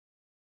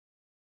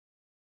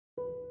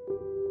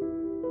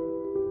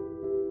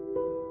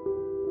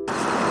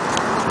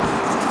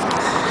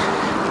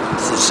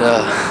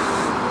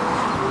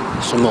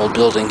It's some old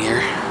building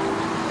here.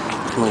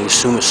 I can only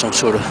assume it's some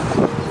sort of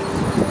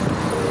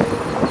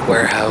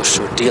warehouse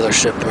or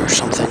dealership or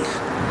something.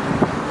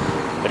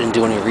 I didn't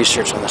do any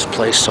research on this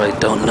place, so I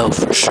don't know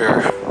for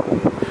sure.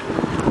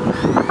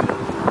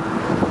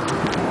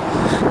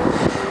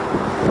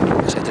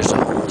 Looks like there's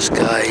a homeless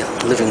guy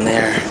living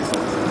there.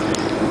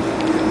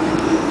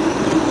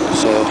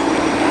 So,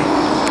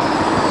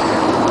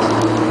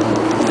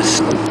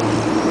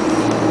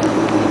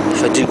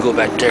 if I do go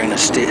back there, I'm gonna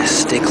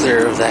stay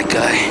clear of that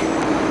guy.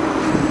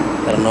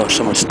 I don't know if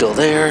someone's still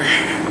there.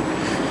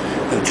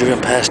 I've driven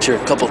past here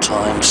a couple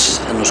times,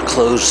 and those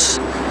clothes,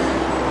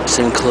 the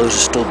same clothes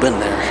have still been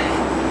there.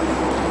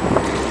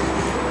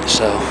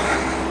 So,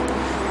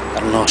 I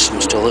don't know if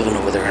someone's still living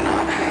over there or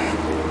not.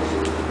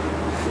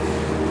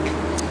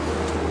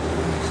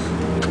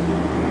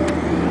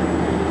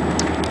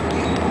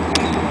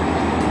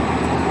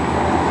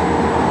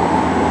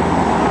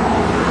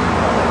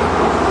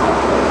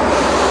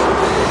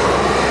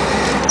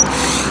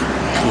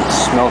 Doesn't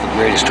smell the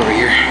greatest over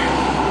here.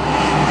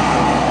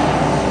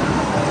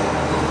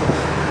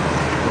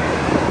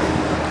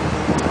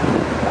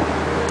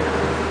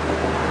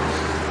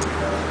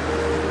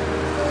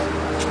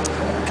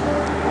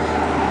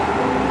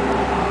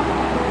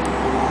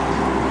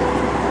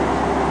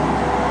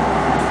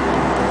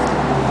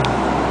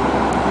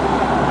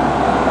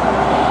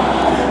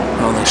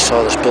 I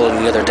saw this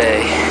building the other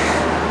day,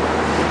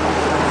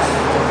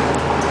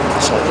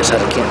 so I guess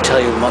I can't tell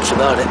you much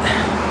about it,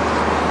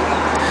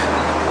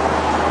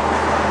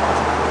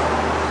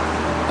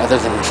 other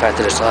than the fact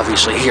that it's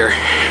obviously here.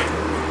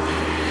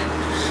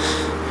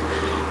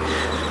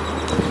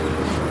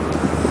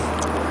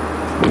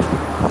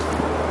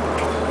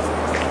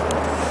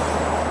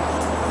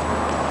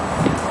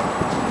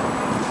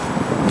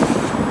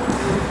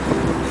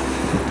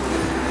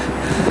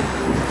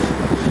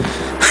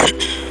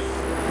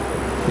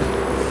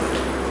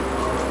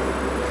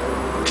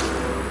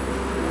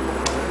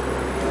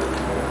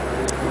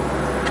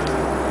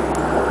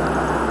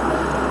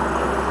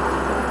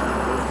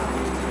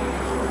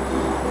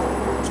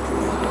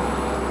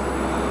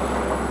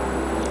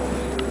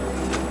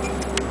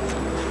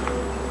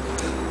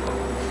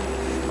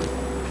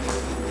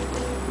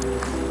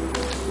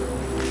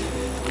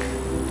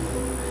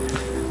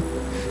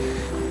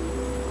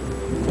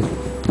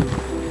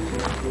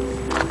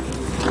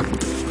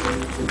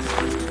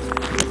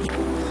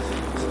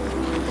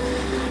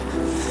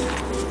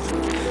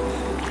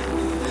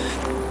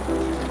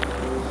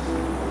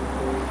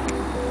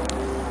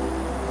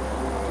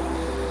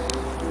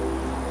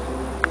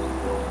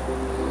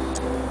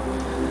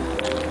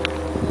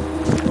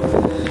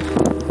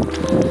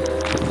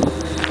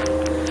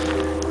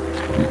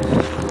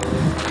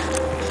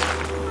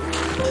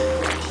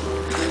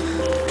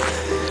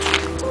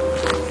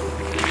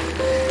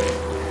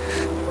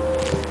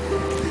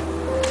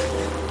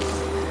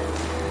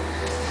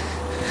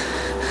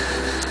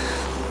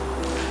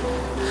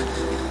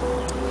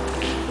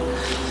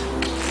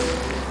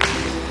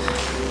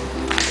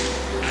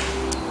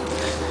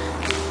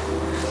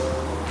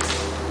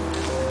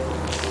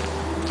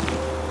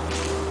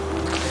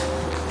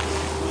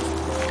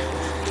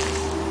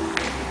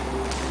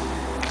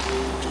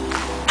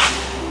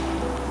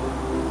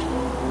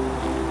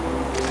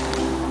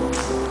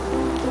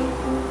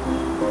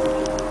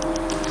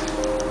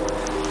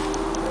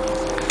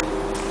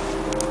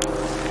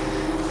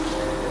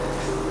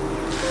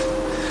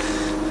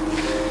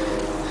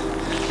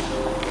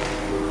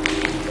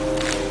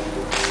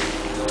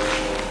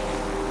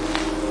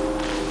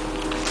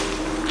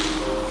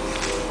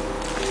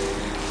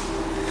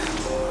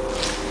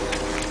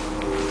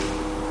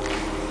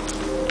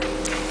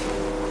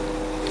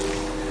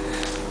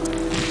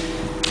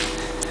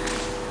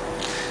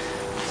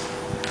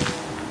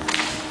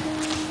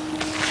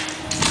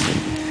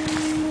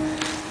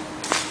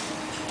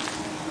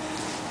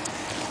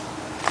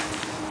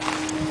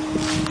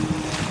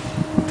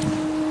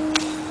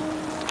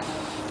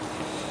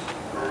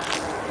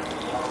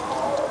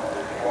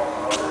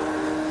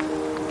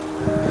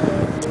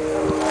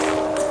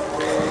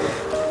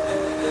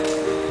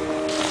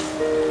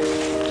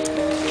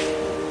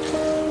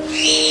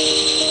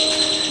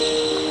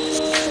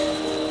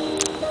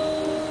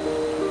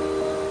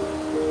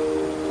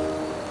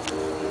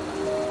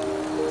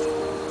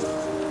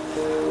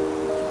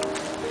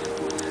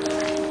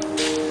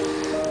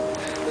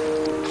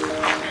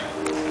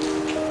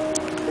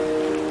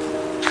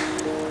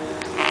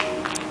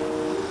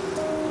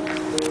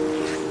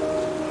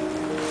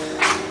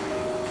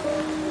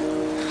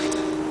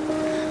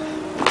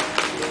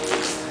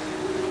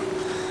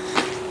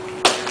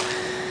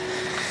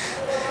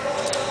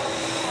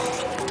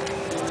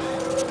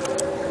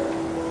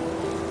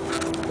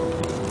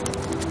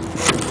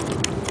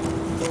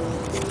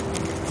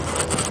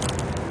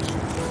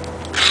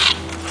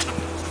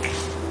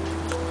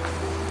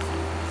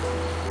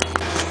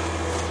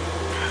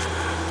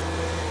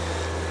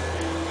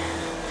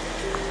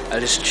 I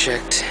just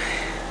checked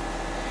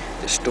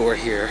the store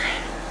here.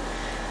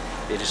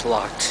 It is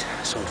locked,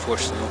 so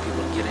unfortunately no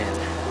people can get in.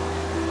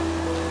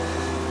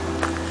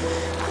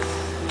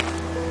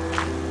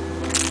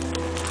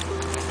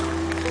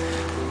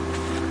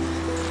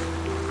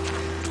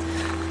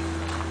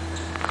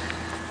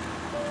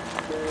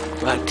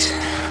 But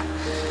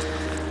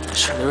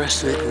as for the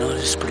rest of it, you know,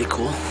 it's pretty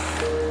cool.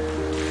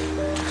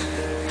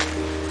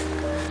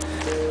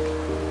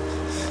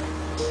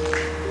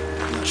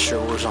 I'm not sure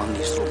what was on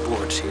these little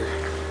boards here.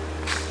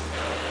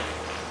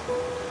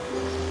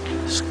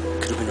 This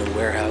could have been a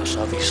warehouse,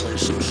 obviously, of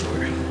some sort.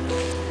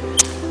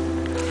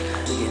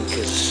 Again,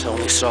 because I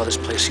only saw this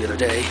place the other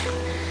day.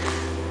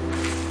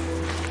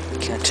 I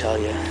can't tell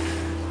you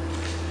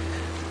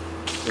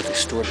what they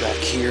stored back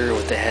here,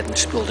 what they had in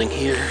this building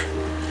here.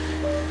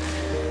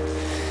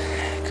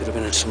 Could have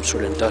been in some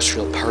sort of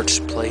industrial parts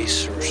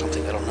place or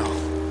something, I don't know.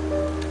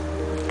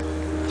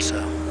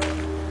 So.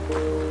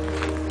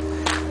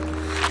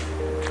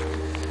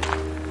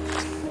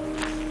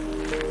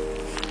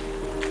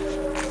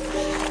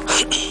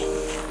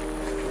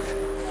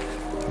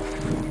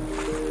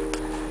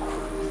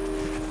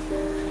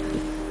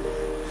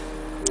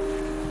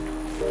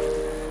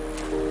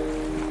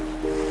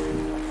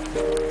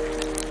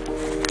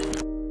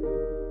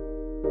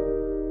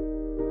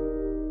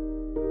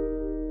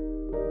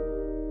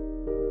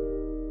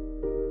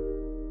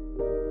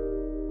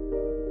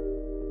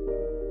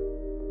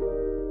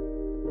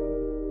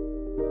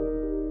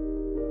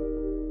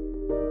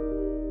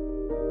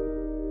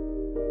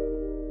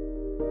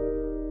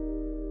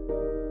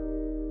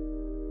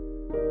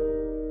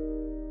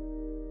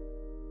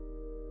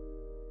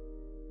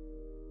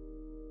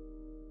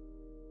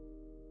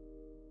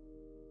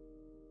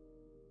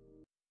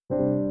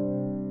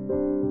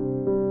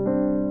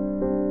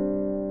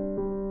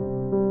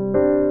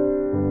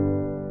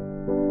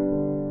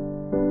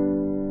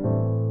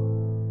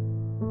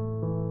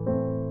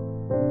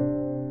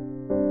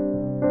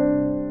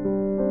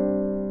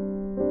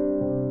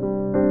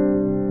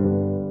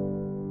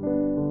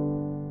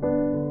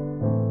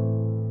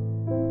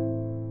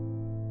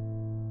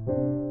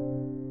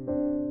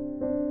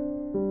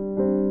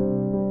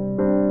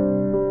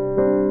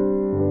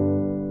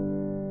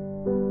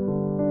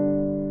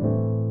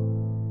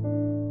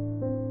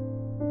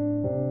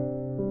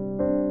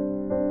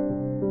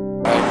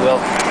 Well,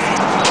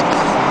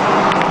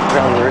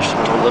 apparently there is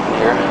someone living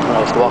here. When I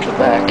was walking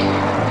back,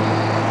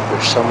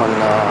 there's someone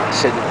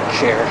sitting in a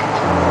chair.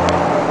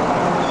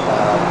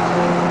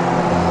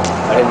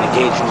 I didn't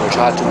engage him or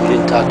talk to him. He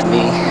didn't talk to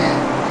me.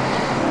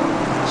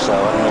 So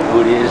I don't know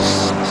who it is.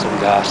 Some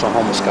guy, some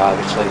homeless guy,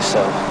 obviously. So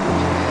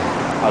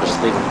I'll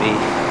just leave it be.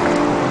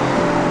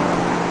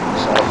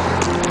 So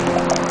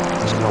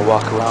I'm just gonna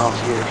walk around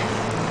here.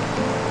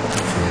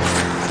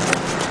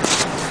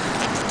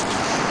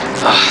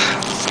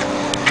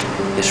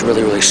 This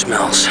really, really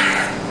smells.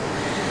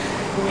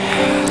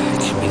 It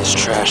could be this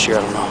trash here,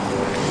 I don't know.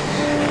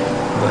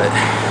 But,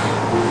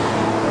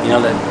 you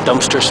know that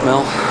dumpster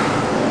smell?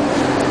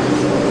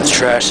 This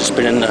trash that's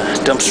been in the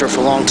dumpster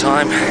for a long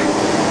time.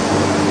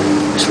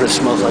 That's what it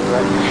smells like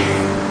right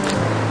here.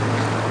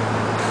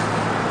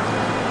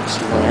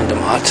 Some random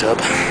hot tub.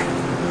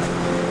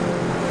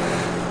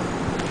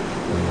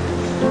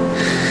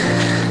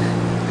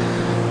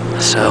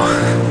 So,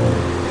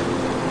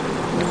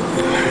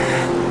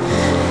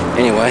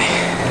 anyway,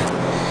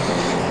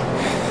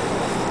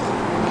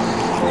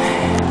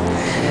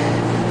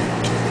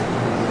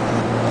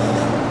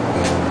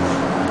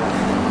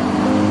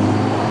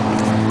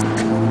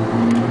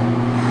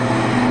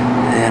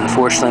 and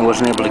unfortunately I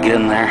wasn't able to get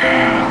in there.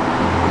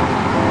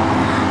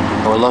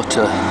 I would love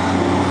to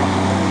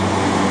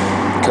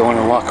go in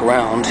and walk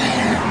around,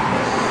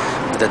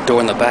 but that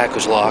door in the back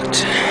was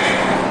locked.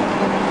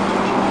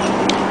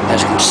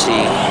 As you can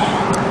see,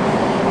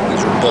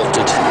 these are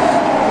bolted.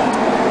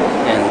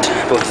 And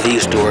both of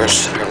these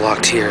doors are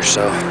locked here,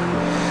 so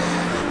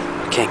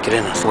I can't get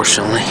in,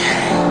 unfortunately.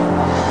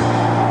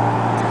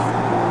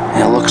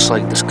 And it looks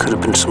like this could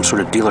have been some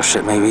sort of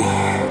dealership, maybe.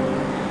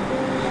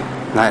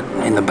 That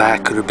in the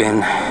back could have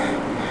been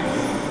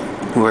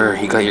where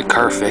you got your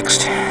car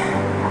fixed.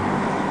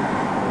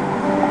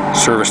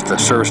 The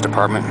service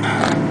department.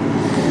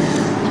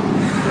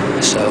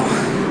 So,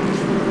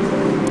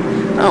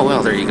 oh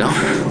well, there you go.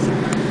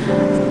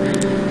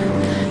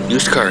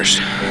 Used cars.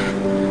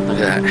 Look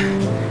at that.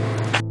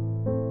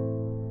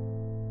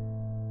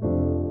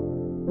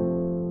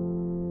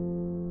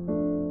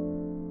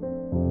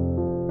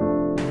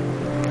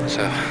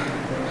 So,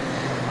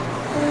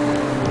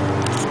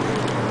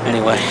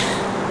 anyway,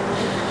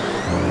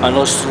 I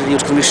know this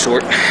video's gonna be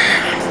short.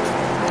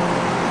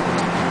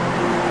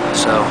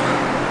 So,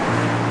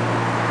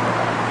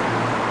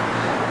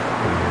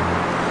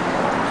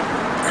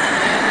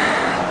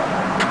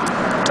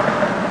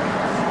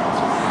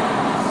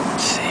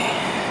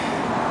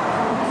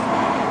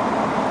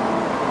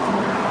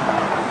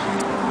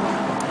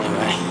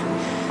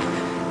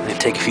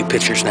 take a few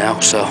pictures now,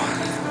 so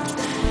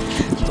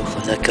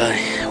hopefully that guy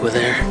over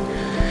there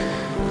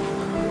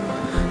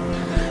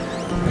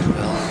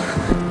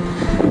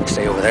will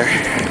stay over there.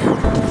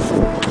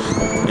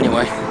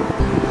 Anyway,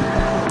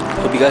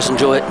 guys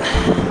enjoy it.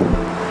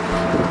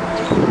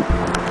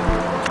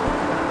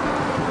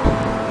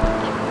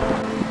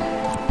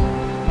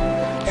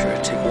 Try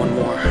to take one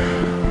more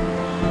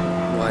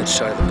wide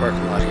side of the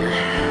parking lot here.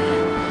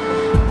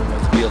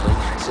 Of the building.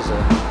 This is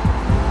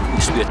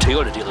used to be a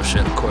Toyota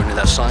dealership according to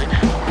that sign.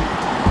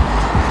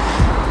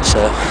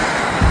 So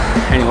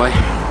anyway,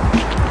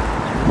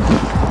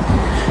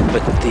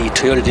 but the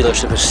Toyota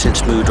dealership has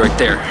since moved right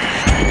there.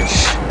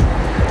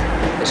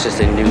 This is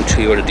the new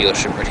Toyota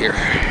dealership right here.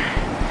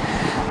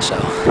 So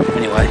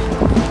anyway,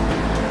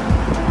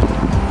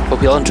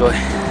 hope you all enjoy.